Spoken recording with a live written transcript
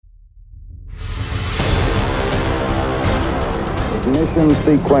Ignition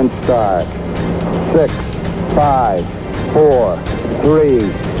sequence start. 6, 5, 4, 3,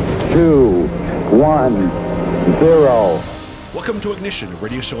 2, 1, 0. Welcome to Ignition, a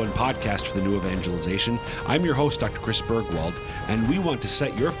radio show and podcast for the new evangelization. I'm your host, Dr. Chris Bergwald, and we want to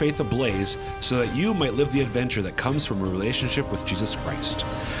set your faith ablaze so that you might live the adventure that comes from a relationship with Jesus Christ.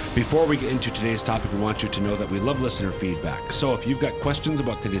 Before we get into today's topic, we want you to know that we love listener feedback. So if you've got questions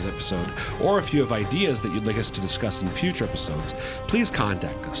about today's episode, or if you have ideas that you'd like us to discuss in future episodes, please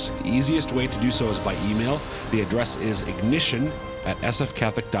contact us. The easiest way to do so is by email. The address is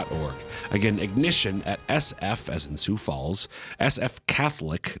ignition@sfcatholic.org. Again, ignition at SF, as in Sioux Falls,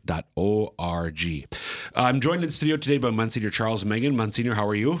 sfcatholic.org. I'm joined in studio today by Monsignor Charles Mangun. Monsignor, how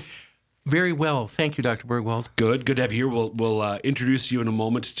are you? Very well. Thank you, Dr. Bergwald. Good to have you here. We'll introduce you in a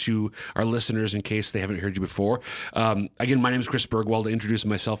moment to our listeners in case they haven't heard you before. Again, my name is Chris Bergwald. I'll introduce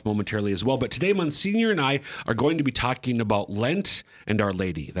myself momentarily as well. But today, Monsignor and I are going to be talking about Lent and Our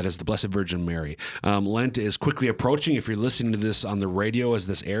Lady, that is the Blessed Virgin Mary. Lent is quickly approaching. If you're listening to this on the radio as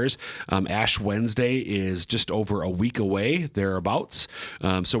this airs, Ash Wednesday is just over a week away, thereabouts.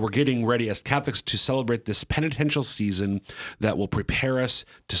 So we're getting ready as Catholics to celebrate this penitential season that will prepare us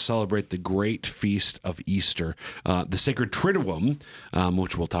to celebrate the great feast of Easter, the Sacred Triduum,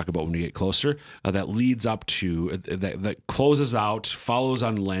 which we'll talk about when we get closer, that leads up to, that closes out, follows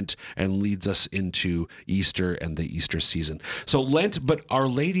on Lent, and leads us into Easter and the Easter season. So Lent, but Our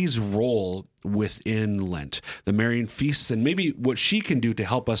Lady's role within Lent, the Marian feasts, and maybe what she can do to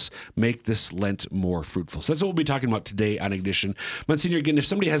help us make this Lent more fruitful. So that's what we'll be talking about today on Ignition. Monsignor, again, if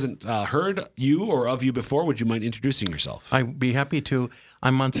somebody hasn't heard you or of you before, would you mind introducing yourself? I'd be happy to.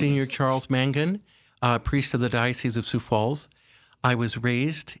 I'm Monsignor Charles Mangun, priest of the Diocese of Sioux Falls. I was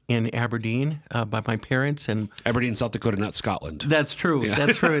raised in Aberdeen by my parents. And Aberdeen, South Dakota, not Scotland. That's true. Yeah.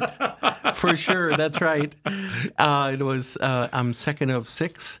 That's true. For sure. That's right. I'm second of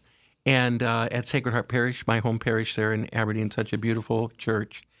six. And at Sacred Heart Parish, my home parish there in Aberdeen, such a beautiful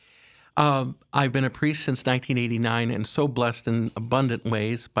church. I've been a priest since 1989 and so blessed in abundant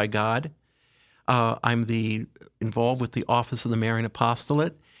ways by God. I'm involved with the Office of the Marian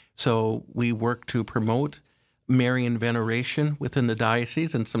Apostolate, so we work to promote Marian veneration within the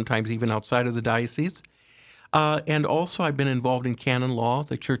diocese and sometimes even outside of the diocese. And also I've been involved in canon law,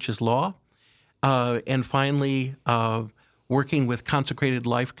 the Church's law, and finally working with consecrated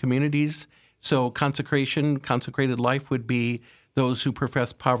life communities. So consecrated life would be those who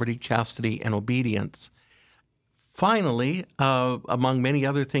profess poverty, chastity, and obedience. Finally, among many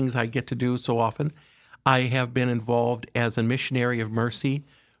other things I get to do so often, I have been involved as a missionary of mercy,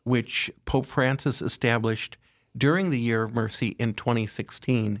 which Pope Francis established during the Year of Mercy in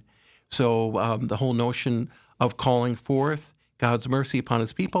 2016. So the whole notion of calling forth God's mercy upon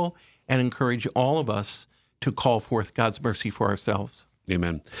his people and encourage all of us to call forth God's mercy for ourselves.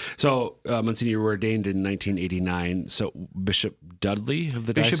 Amen. So, Monsignor, you were ordained in 1989. So, Bishop Dudley of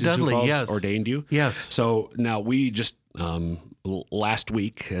the Diocese of Sioux Falls yes. ordained you? Yes. So, now we just, last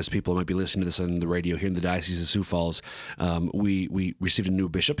week, as people might be listening to this on the radio here in the Diocese of Sioux Falls, we received a new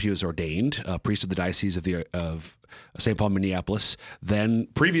bishop. He was ordained, priest of the Diocese of St. Paul, Minneapolis. Then,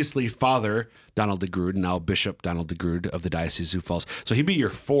 previously, Father Donald DeGrood, now Bishop Donald DeGrood of the Diocese of Sioux Falls. So he'd be your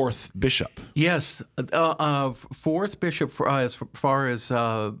fourth bishop. Yes, fourth bishop as far as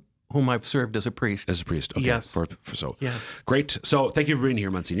whom I've served as a priest. As a priest, okay. Yes. Yes. Great. So thank you for being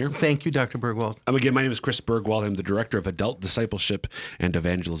here, Monsignor. Thank you, Dr. Bergwald. Again, my name is Chris Bergwald. I'm the Director of Adult Discipleship and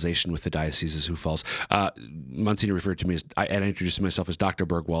Evangelization with the Diocese of Sioux Falls. Monsignor referred to me as, and I introduced myself as Dr.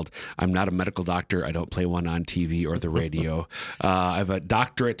 Bergwald. I'm not a medical doctor. I don't play one on TV or the radio. I have a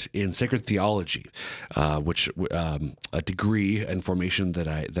doctorate in sacred theology, which a degree and formation that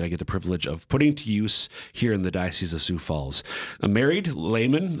I get the privilege of putting to use here in the Diocese of Sioux Falls. I'm married,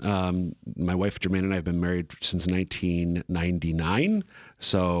 layman. My wife, Jermaine, and I have been married since 1999.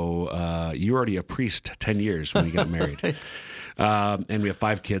 So you were already a priest 10 years when we got married. Right. And we have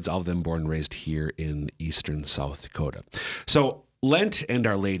 5 kids, all of them born and raised here in eastern South Dakota. So Lent and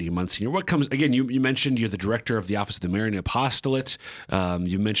Our Lady, Monsignor, what comes, again, you mentioned you're the director of the Office of the Marian Apostolate.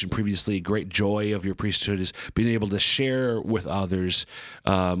 You mentioned previously great joy of your priesthood is being able to share with others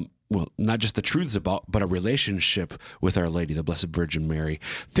not just the truths about, but a relationship with Our Lady, the Blessed Virgin Mary.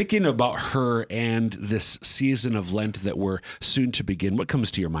 Thinking about her and this season of Lent that we're soon to begin, what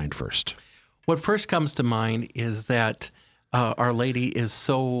comes to your mind first? What first comes to mind is that Our Lady is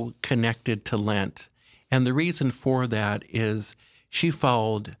so connected to Lent. And the reason for that is she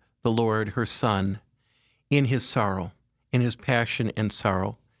followed the Lord, her Son, in his sorrow, in his passion and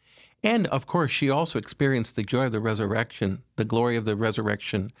sorrow. And, of course, she also experienced the joy of the resurrection, the glory of the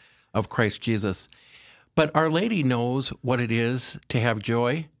resurrection of Christ Jesus. But Our Lady knows what it is to have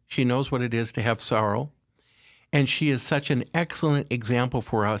joy. She knows what it is to have sorrow. And she is such an excellent example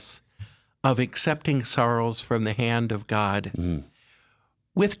for us of accepting sorrows from the hand of God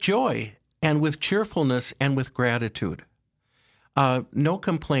with joy and with cheerfulness and with gratitude. No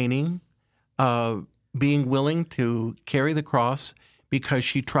complaining, being willing to carry the cross because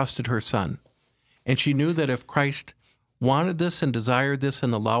she trusted her Son. And she knew that if Christ wanted this and desired this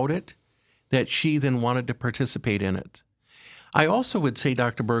and allowed it, that she then wanted to participate in it. I also would say,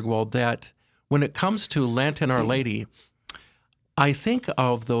 Dr. Bergwald, that when it comes to Lent and Our Lady, I think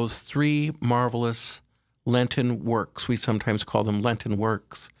of those three marvelous Lenten works. We sometimes call them Lenten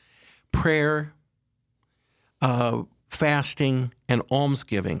works: prayer, fasting, and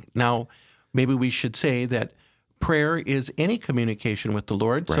almsgiving. Now, maybe we should say that prayer is any communication with the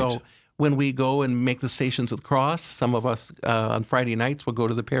Lord. Right. So when we go and make the Stations of the Cross, some of us on Friday nights will go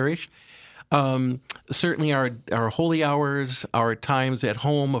to the parish. Certainly our holy hours, our times at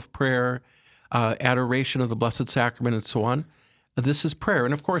home of prayer, adoration of the Blessed Sacrament, and so on. This is prayer.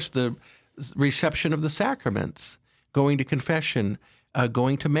 And of course, the reception of the sacraments, going to confession,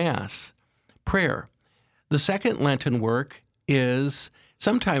 going to Mass, prayer. The second Lenten work is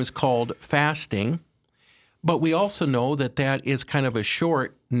sometimes called fasting, but we also know that that is kind of a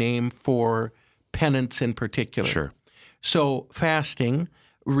short name for penance in particular. Sure. So fasting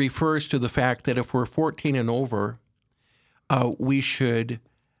refers to the fact that if we're 14 and over, we should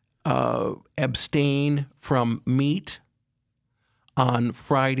abstain from meat on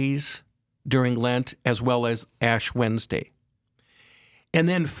Fridays during Lent as well as Ash Wednesday. And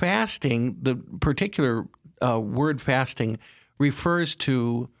then fasting, the particular word fasting, refers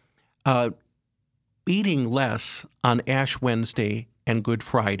to eating less on Ash Wednesday and Good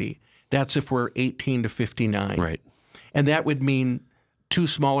Friday. That's if we're 18 to 59. Right. And that would mean 2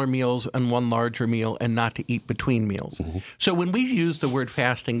 smaller meals and 1 larger meal, and not to eat between meals. Mm-hmm. So when we use the word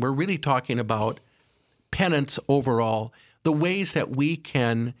fasting, we're really talking about penance overall, the ways that we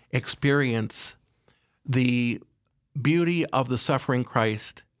can experience the beauty of the suffering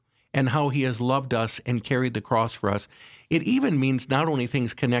Christ and how he has loved us and carried the cross for us. It even means not only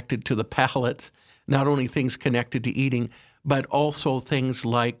things connected to the palate, not only things connected to eating, but also things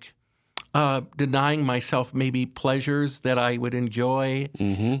like denying myself maybe pleasures that I would enjoy.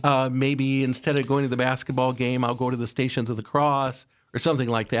 Mm-hmm. Maybe instead of going to the basketball game, I'll go to the Stations of the Cross or something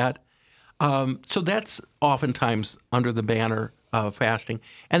like that. So that's oftentimes under the banner of fasting.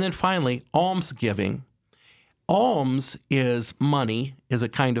 And then finally, almsgiving. Alms is money, is a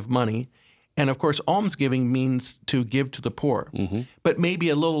kind of money. And of course, almsgiving means to give to the poor. Mm-hmm. But maybe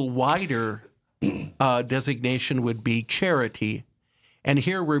a little wider designation would be charity. And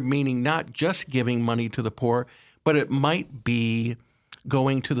here we're meaning not just giving money to the poor, but it might be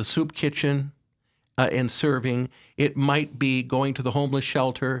going to the soup kitchen and serving. It might be going to the homeless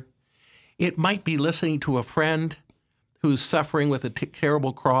shelter. It might be listening to a friend who's suffering with a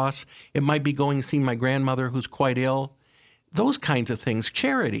terrible cross. It might be going to see my grandmother who's quite ill. Those kinds of things,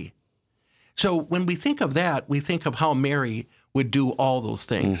 charity. So when we think of that, we think of how Mary would do all those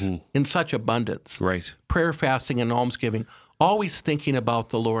things in such abundance. Right. Prayer, fasting, and almsgiving, always thinking about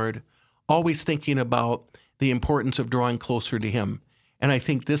the Lord, always thinking about the importance of drawing closer to him. And I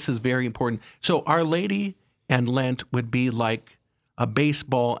think this is very important. So Our Lady and Lent would be like a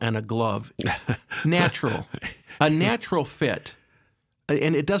baseball and a glove. Natural. A natural fit.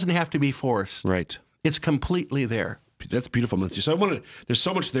 And it doesn't have to be forced. Right. It's completely there. That's beautiful, Muncie. So there's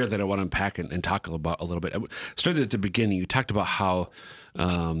so much there that I want to unpack and talk about a little bit. I started at the beginning. You talked about how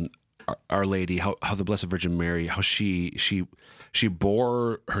Our Lady, how the Blessed Virgin Mary, how she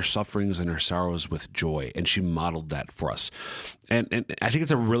bore her sufferings and her sorrows with joy, and she modeled that for us. And I think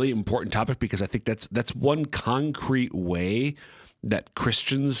it's a really important topic because I think that's one concrete way that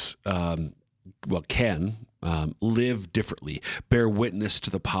Christians can live differently, bear witness to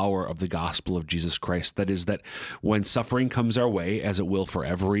the power of the gospel of Jesus Christ. That is, that when suffering comes our way, as it will for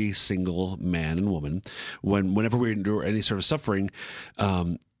every single man and woman, whenever we endure any sort of suffering,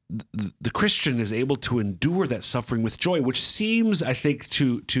 the Christian is able to endure that suffering with joy, which seems, I think,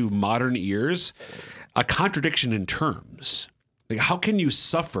 to modern ears, a contradiction in terms. Like, how can you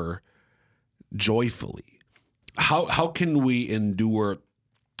suffer joyfully? How can we endure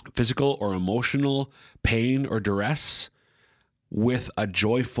physical or emotional pain or duress with a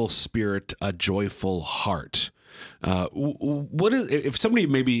joyful spirit, a joyful heart? What is, if somebody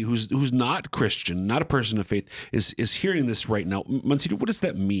maybe who's not Christian, not a person of faith, is hearing this right now, Monsignor, what does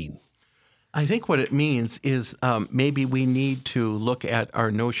that mean? I think what it means is maybe we need to look at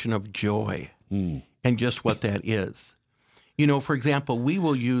our notion of joy and just what that is. You know, for example, we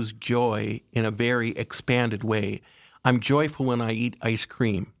will use joy in a very expanded way. I'm joyful when I eat ice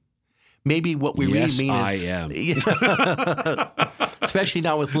cream. Maybe what we Yes, really mean is... I am. Especially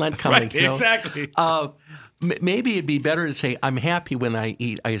now with Lent coming. Right, exactly. Maybe it'd be better to say, I'm happy when I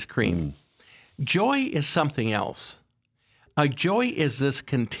eat ice cream. Joy is something else. Joy is this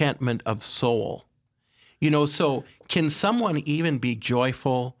contentment of soul. You know, so can someone even be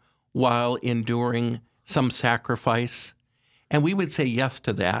joyful while enduring some sacrifice? And we would say yes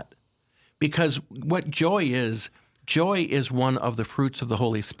to that. Because what joy is one of the fruits of the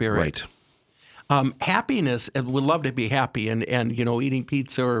Holy Spirit. Right. Happiness, and would love to be happy and you know, eating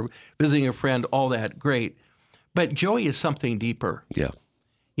pizza or visiting a friend, all that, great. But joy is something deeper. Yeah.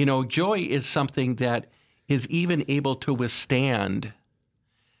 You know, joy is something that is even able to withstand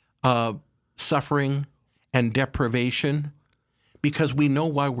suffering and deprivation because we know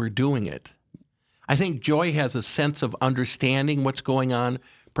why we're doing it. I think joy has a sense of understanding what's going on,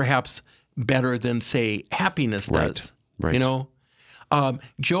 perhaps better than, say, happiness does. Right. You know,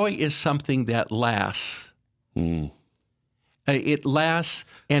 joy is something that lasts. It lasts,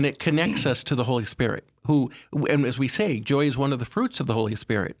 and it connects us to the Holy Spirit, who, and as we say, joy is one of the fruits of the Holy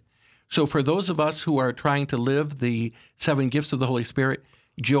Spirit. So for those of us who are trying to live the 7 gifts of the Holy Spirit,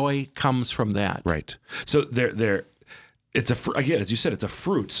 joy comes from that. Right. So it's again, as you said, it's a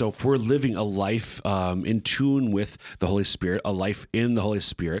fruit. So if we're living a life in tune with the Holy Spirit, a life in the Holy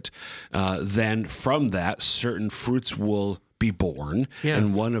Spirit, then from that, certain fruits will be born. Yes.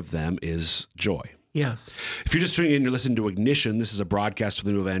 And one of them is joy. Yes. If you're just tuning in, you're listening to Ignition. This is a broadcast for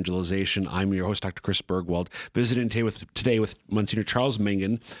the New Evangelization. I'm your host, Dr. Chris Bergwald, visiting today with Monsignor Charles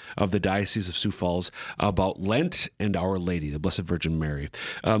Mengen of the Diocese of Sioux Falls about Lent and Our Lady, the Blessed Virgin Mary.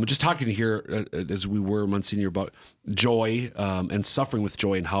 Just talking here, as we were, Monsignor, about joy and suffering with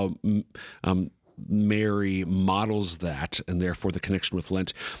joy and how Mary models that, and therefore the connection with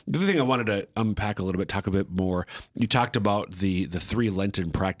Lent. The other thing I wanted to unpack a little bit, talk a bit more, you talked about the 3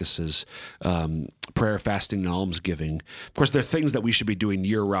 Lenten practices, prayer, fasting, and almsgiving. Of course, they're things that we should be doing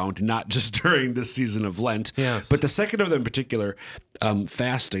year-round, not just during this season of Lent. Yes. But the second of them in particular,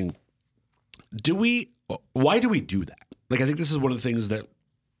 fasting, why do we do that? Like, I think this is one of the things that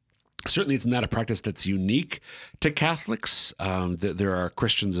certainly it's not a practice that's unique to Catholics. There are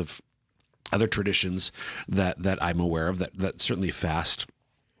Christians of other traditions that I'm aware of that certainly fast.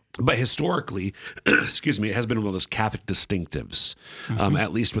 But historically, excuse me, it has been one of those Catholic distinctives,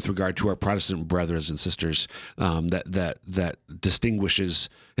 at least with regard to our Protestant brothers and sisters, that distinguishes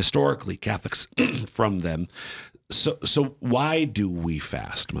historically Catholics from them. So why do we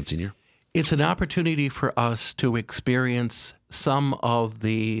fast, Monsignor? It's an opportunity for us to experience some of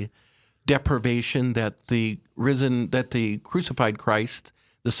the deprivation that the crucified Christ,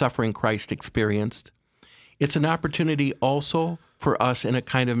 the suffering Christ, experienced. It's an opportunity also for us in a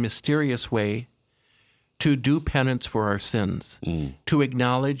kind of mysterious way to do penance for our sins, to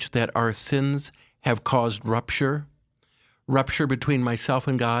acknowledge that our sins have caused rupture between myself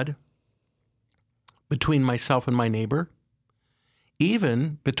and God, between myself and my neighbor,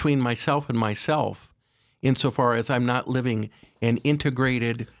 even between myself and myself, insofar as I'm not living an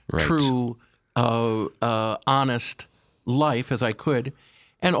integrated, true, honest life as I could.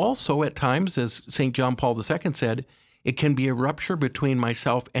 And also at times, as St. John Paul II said, it can be a rupture between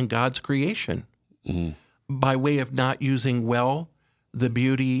myself and God's creation by way of not using well the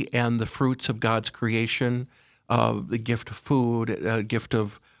beauty and the fruits of God's creation, the gift of food, gift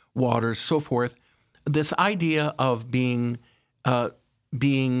of water, so forth. This idea of being not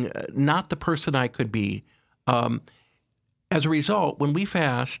the person I could be. As a result, when we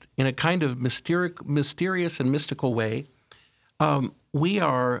fast in a kind of mysterious and mystical way, we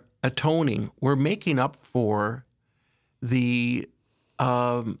are atoning. We're making up for the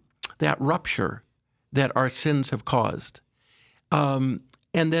that rupture that our sins have caused, and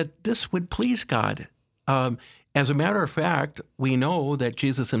that this would please God. As a matter of fact, we know that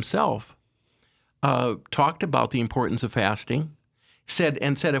Jesus himself talked about the importance of fasting, said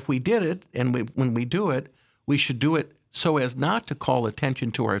if we did it, and when we do it, we should do it so as not to call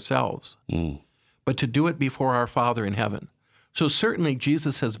attention to ourselves, but to do it before our Father in heaven. So certainly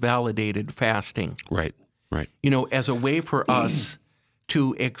Jesus has validated fasting. Right. As a way for us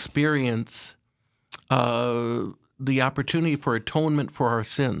to experience the opportunity for atonement for our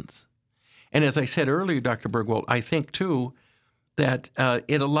sins. And as I said earlier, Dr. Bergwald, I think, too, that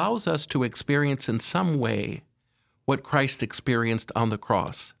it allows us to experience in some way what Christ experienced on the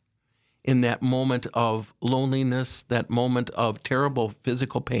cross in that moment of loneliness, that moment of terrible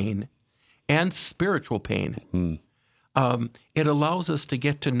physical pain and spiritual pain. It allows us to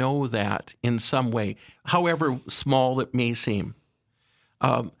get to know that in some way, however small it may seem.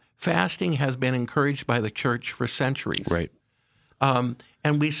 Fasting has been encouraged by the church for centuries. Right.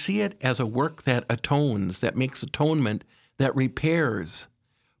 And we see it as a work that atones, that makes atonement, that repairs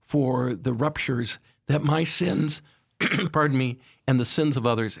for the ruptures that my sins, pardon me, and the sins of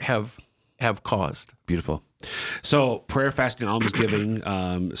others have caused. Beautiful. So prayer, fasting, almsgiving,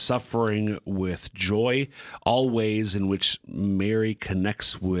 suffering with joy, all ways in which Mary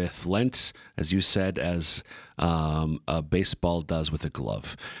connects with Lent, as you said, as a baseball does with a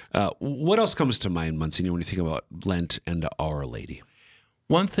glove. What else comes to mind, Monsignor, when you think about Lent and Our Lady?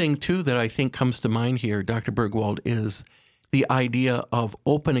 One thing, too, that I think comes to mind here, Dr. Bergwald, is the idea of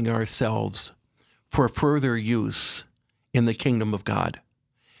opening ourselves for further use in the kingdom of God.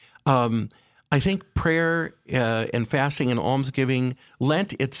 I think prayer and fasting and almsgiving,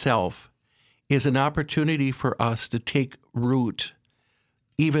 Lent itself, is an opportunity for us to take root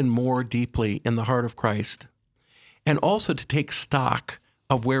even more deeply in the heart of Christ, and also to take stock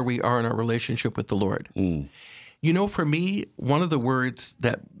of where we are in our relationship with the Lord. You know, for me, one of the words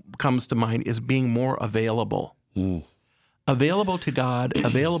that comes to mind is being more available. Available to God,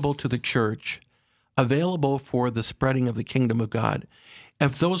 available to the church, available for the spreading of the kingdom of God.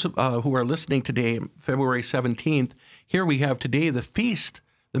 If those who are listening today, February 17th, here we have today the feast,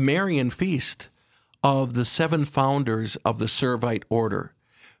 the Marian feast of the 7 founders of the Servite order.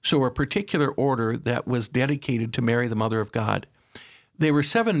 So a particular order that was dedicated to Mary, the Mother of God. They were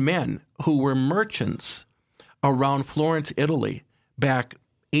 7 men who were merchants around Florence, Italy, back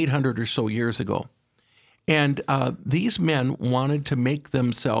 800 or so years ago. And these men wanted to make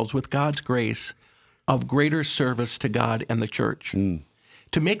themselves, with God's grace, of greater service to God and the church,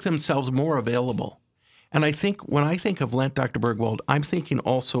 to make themselves more available. And I think when I think of Lent, Dr. Bergwald, I'm thinking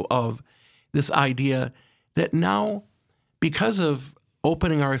also of this idea that now, because of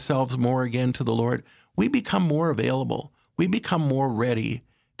opening ourselves more again to the Lord, we become more available. We become more ready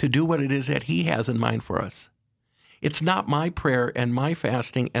to do what it is that He has in mind for us. It's not my prayer and my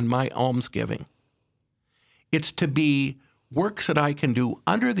fasting and my almsgiving. It's to be works that I can do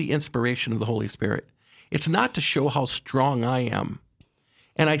under the inspiration of the Holy Spirit. It's not to show how strong I am.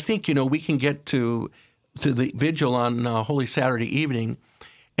 And I think, you know, we can get to the vigil on Holy Saturday evening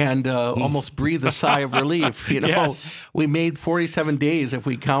and almost breathe a sigh of relief. You know, Yes. We made 47 days if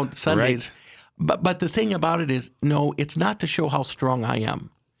we count Sundays. Right. But the thing about it is, no, it's not to show how strong I am.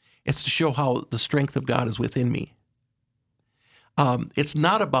 It's to show how the strength of God is within me. It's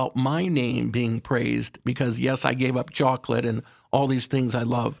not about my name being praised because, yes, I gave up chocolate and all these things I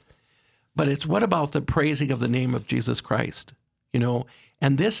love. But it's what about the praising of the name of Jesus Christ, you know?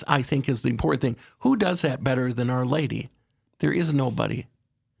 And this, I think, is the important thing. Who does that better than Our Lady? There is nobody.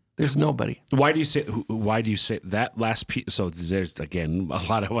 There's nobody. Why do you say that last piece? So there's, again, a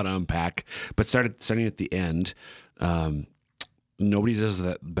lot I want to unpack, but starting at the end, nobody does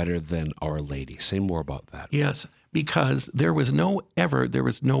that better than Our Lady. Say more about that. Yes, because there was no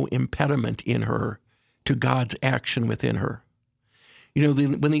impediment in her to God's action within her. You know,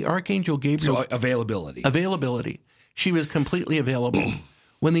 when the Archangel Gabriel... So Availability. She was completely available.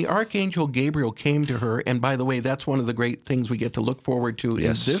 When the Archangel Gabriel came to her, and by the way, that's one of the great things we get to look forward to in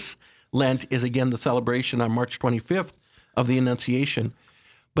this Lent is, again, the celebration on March 25th of the Annunciation.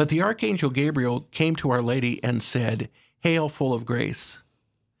 But the Archangel Gabriel came to Our Lady and said, "Hail, full of grace."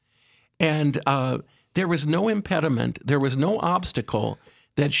 And there was no impediment, there was no obstacle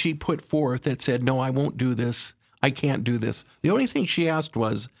that she put forth that said, "No, I won't do this. I can't do this." The only thing she asked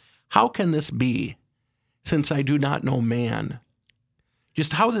was, "How can this be, since I do not know man?"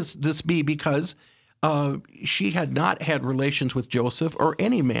 Just how does this be? Because she had not had relations with Joseph or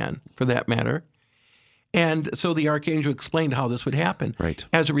any man, for that matter. And so the archangel explained how this would happen. Right.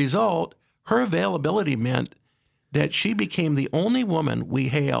 As a result, her availability meant that she became the only woman we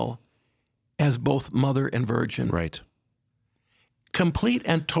hail as both mother and virgin. Right. Complete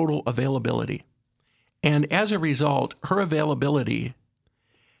and total availability. And as a result, her availability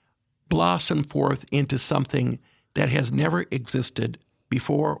blossomed forth into something that has never existed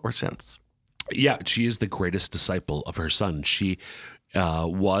before or since. Yeah, she is the greatest disciple of her son. She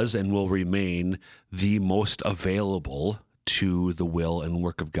was and will remain the most available to the will and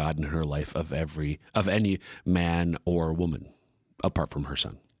work of God in her life of any man or woman, apart from her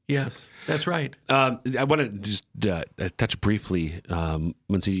son. Yes, that's right. I want to just touch briefly.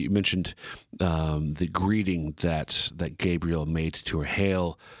 Muncie, you mentioned the greeting that Gabriel made to her,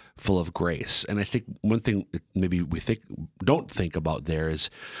 "Hail, full of grace." And I think one thing maybe we don't think about there is,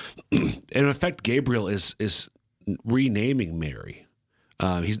 in effect, Gabriel is renaming Mary.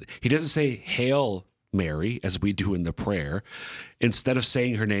 He doesn't say "Hail, Mary, as we do in the prayer, instead of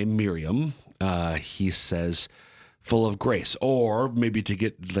saying her name, Miriam, he says, full of grace, or maybe to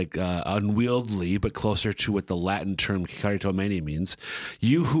get like unwieldy, but closer to what the Latin term caritomene means,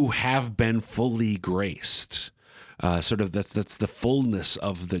 you who have been fully graced. Sort of that's the fullness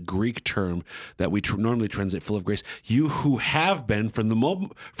of the Greek term that we normally translate full of grace. You who have been from the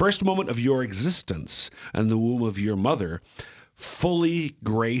first moment of your existence and the womb of your mother, fully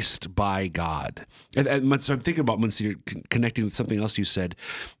graced by God. And so I'm thinking about, Monsignor, connecting with something else you said.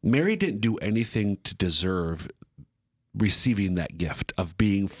 Mary didn't do anything to deserve receiving that gift of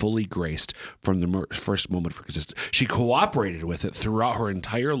being fully graced from the first moment of her existence. She cooperated with it throughout her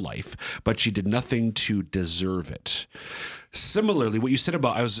entire life, but she did nothing to deserve it. Similarly, what you said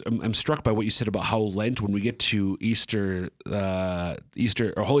about, I'm struck by what you said about how Lent, when we get to Easter or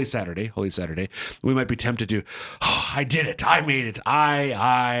Holy Saturday, we might be tempted to, oh, I did it, I made it,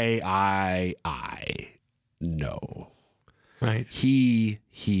 I. No. Right. He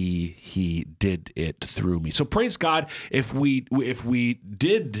did it through me. So praise God if we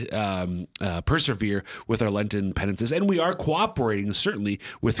did persevere with our Lenten penances, and we are cooperating certainly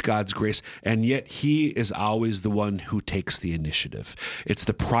with God's grace, and yet He is always the one who takes the initiative. It's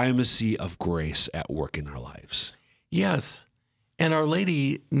the primacy of grace at work in our lives. Yes, and Our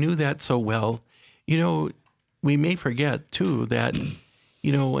Lady knew that so well. You know, we may forget too that,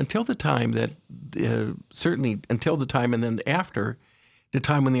 you know, until the time that, certainly until the time and then after the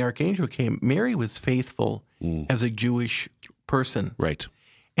time when the archangel came, Mary was faithful as a Jewish person. Right.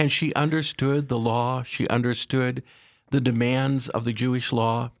 And she understood the law. She understood the demands of the Jewish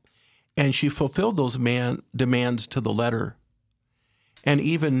law. And she fulfilled those demands to the letter and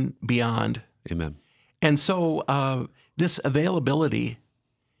even beyond. Amen. And so this availability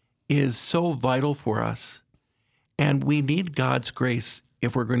is so vital for us. And we need God's grace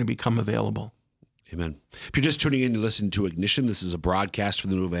if we're going to become available. Amen. If you're just tuning in to listen to Ignition, this is a broadcast from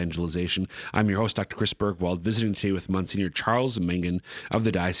the New Evangelization. I'm your host, Dr. Chris Bergwald, visiting today with Monsignor Charles Mengen of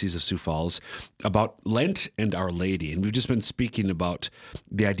the Diocese of Sioux Falls about Lent and Our Lady. And we've just been speaking about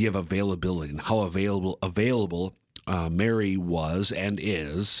the idea of availability and how available Mary was and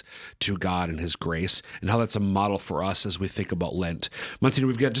is to God and His grace, and how that's a model for us as we think about Lent. Monsignor,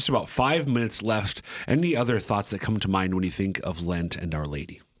 we've got just about 5 minutes left. Any other thoughts that come to mind when you think of Lent and Our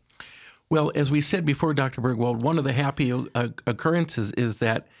Lady? Well, as we said before, Dr. Bergwald, one of the happy occurrences is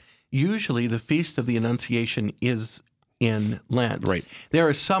that usually the Feast of the Annunciation is in Lent. Right. There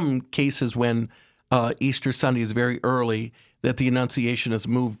are some cases when Easter Sunday is very early that the Annunciation is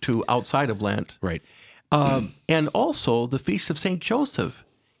moved to outside of Lent. Right. And also the Feast of St. Joseph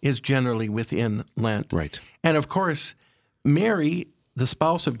is generally within Lent. Right. And of course, Mary, the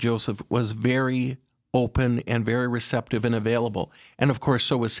spouse of Joseph, was very open and very receptive and available. And of course,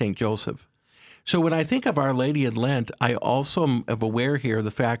 so was St. Joseph. So when I think of Our Lady in Lent, I also am aware here of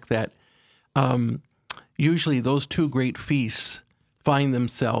the fact that usually those two great feasts find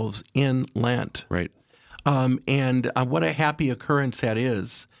themselves in Lent. Right. And what a happy occurrence that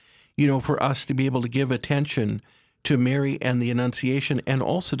is, you know, for us to be able to give attention to Mary and the Annunciation, and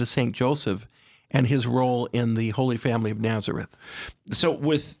also to St. Joseph and his role in the Holy Family of Nazareth. So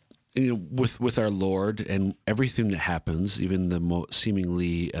with our Lord and everything that happens, even the most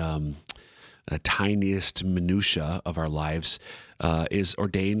seemingly tiniest minutia of our lives, is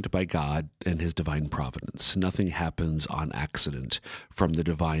ordained by God and His divine providence. Nothing happens on accident from the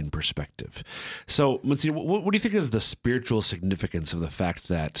divine perspective. So, Monsignor, what do you think is the spiritual significance of the fact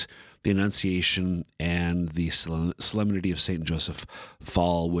that the Annunciation and the Solemnity of St. Joseph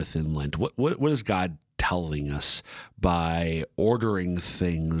fall within Lent? What is God telling us by ordering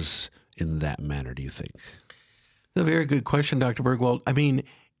things in that manner, do you think? That's a very good question, Dr. Bergwald. I mean,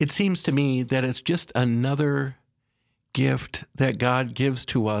 it seems to me that it's just another gift that God gives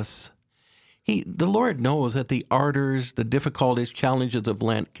to us. The Lord knows that the ardors, the difficulties, challenges of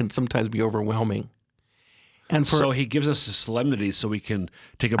Lent can sometimes be overwhelming. And so He gives us a solemnity so we can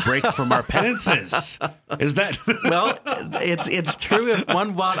take a break from our penances. Is that? Well, it's true. If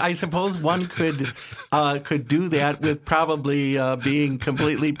one want, I suppose one could do that with probably being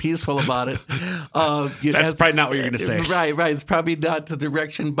completely peaceful about it. That's probably not what you're going to say. Right. It's probably not the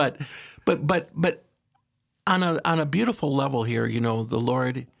direction, but on a beautiful level here, you know, the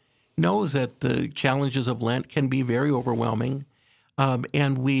Lord knows that the challenges of Lent can be very overwhelming,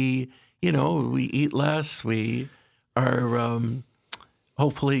 and we eat less. We are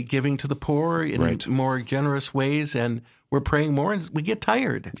hopefully giving to the poor in more generous ways, and we're praying more, and we get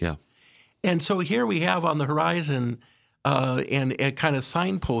tired. Yeah. And so here we have on the horizon and a kind of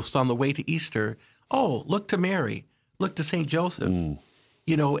signpost on the way to Easter. Oh, look to Mary. Look to St. Joseph.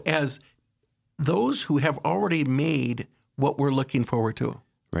 You know, as those who have already made what we're looking forward to,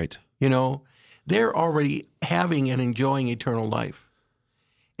 Right. they're already having and enjoying eternal life.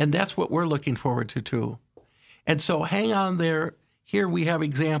 And that's what we're looking forward to too. And so hang on there. Here we have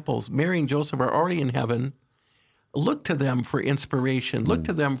examples. Mary and Joseph are already in heaven. Look to them for inspiration. Look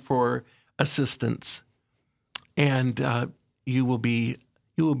to them for assistance. And you will be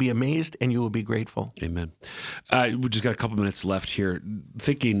amazed and you will be grateful. Amen. We just got a couple minutes left here.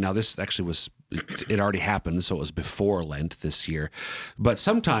 Thinking now, this actually it already happened, so it was before Lent this year. But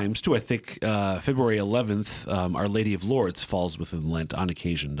sometimes, too, I think February 11th, Our Lady of Lourdes falls within Lent on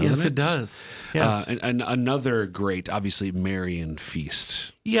occasion, doesn't it? Yes, it does. Yes. And another great, obviously, Marian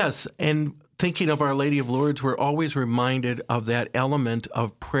feast. Yes, and thinking of Our Lady of Lourdes, we're always reminded of that element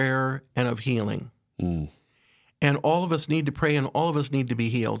of prayer and of healing. And all of us need to pray and all of us need to be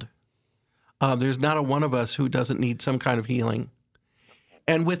healed. There's not a one of us who doesn't need some kind of healing.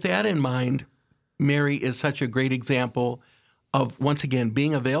 And with that in mind, Mary is such a great example of, once again,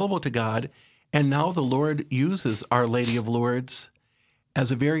 being available to God. And now the Lord uses Our Lady of Lourdes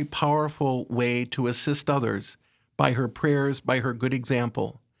as a very powerful way to assist others by her prayers, by her good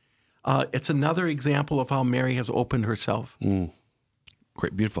example. It's another example of how Mary has opened herself.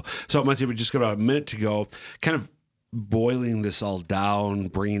 Great, beautiful. So, Monty, we just got about a minute to go, kind of boiling this all down,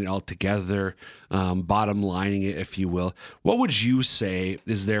 bringing it all together, bottom lining it, if you will. What would you say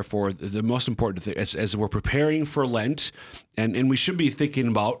is therefore the most important thing as we're preparing for Lent? And we should be thinking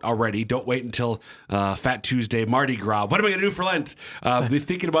about already, don't wait until Fat Tuesday, Mardi Gras. What am I going to do for Lent? Be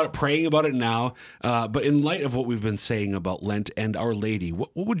thinking about it, praying about it now. But in light of what we've been saying about Lent and Our Lady, what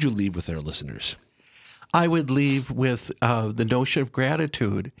would you leave with our listeners? I would leave with the notion of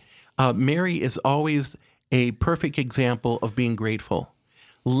gratitude. Mary is always a perfect example of being grateful.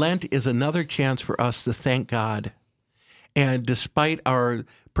 Lent is another chance for us to thank God. And despite our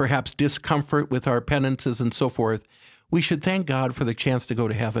perhaps discomfort with our penances and so forth, we should thank God for the chance to go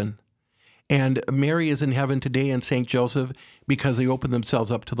to heaven. And Mary is in heaven today and St. Joseph because they opened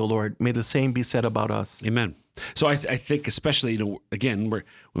themselves up to the Lord. May the same be said about us. Amen. So I think especially, again,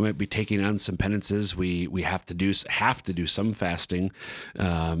 we might be taking on some penances. We have to do some fasting,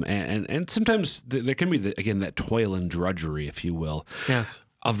 and sometimes there can be that toil and drudgery, if you will, yes,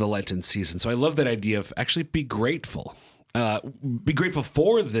 of the Lenten season. So I love that idea of actually be grateful. Be grateful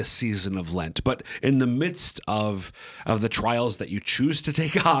for this season of Lent, but in the midst of the trials that you choose to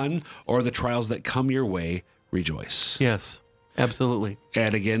take on or the trials that come your way, rejoice. Yes. Absolutely.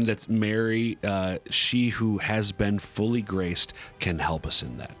 And again, that's Mary, she who has been fully graced, can help us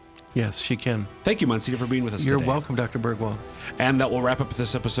in that. Yes, she can. Thank you, Monsignor, for being with us You're today. welcome, Dr. Bergwald. And that will wrap up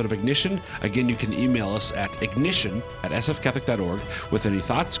this episode of Ignition. Again, you can email us at ignition@sfcatholic.org with any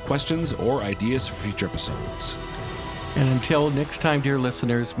thoughts, questions, or ideas for future episodes. And until next time, dear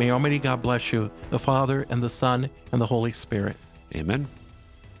listeners, may Almighty God bless you, the Father, and the Son, and the Holy Spirit. Amen.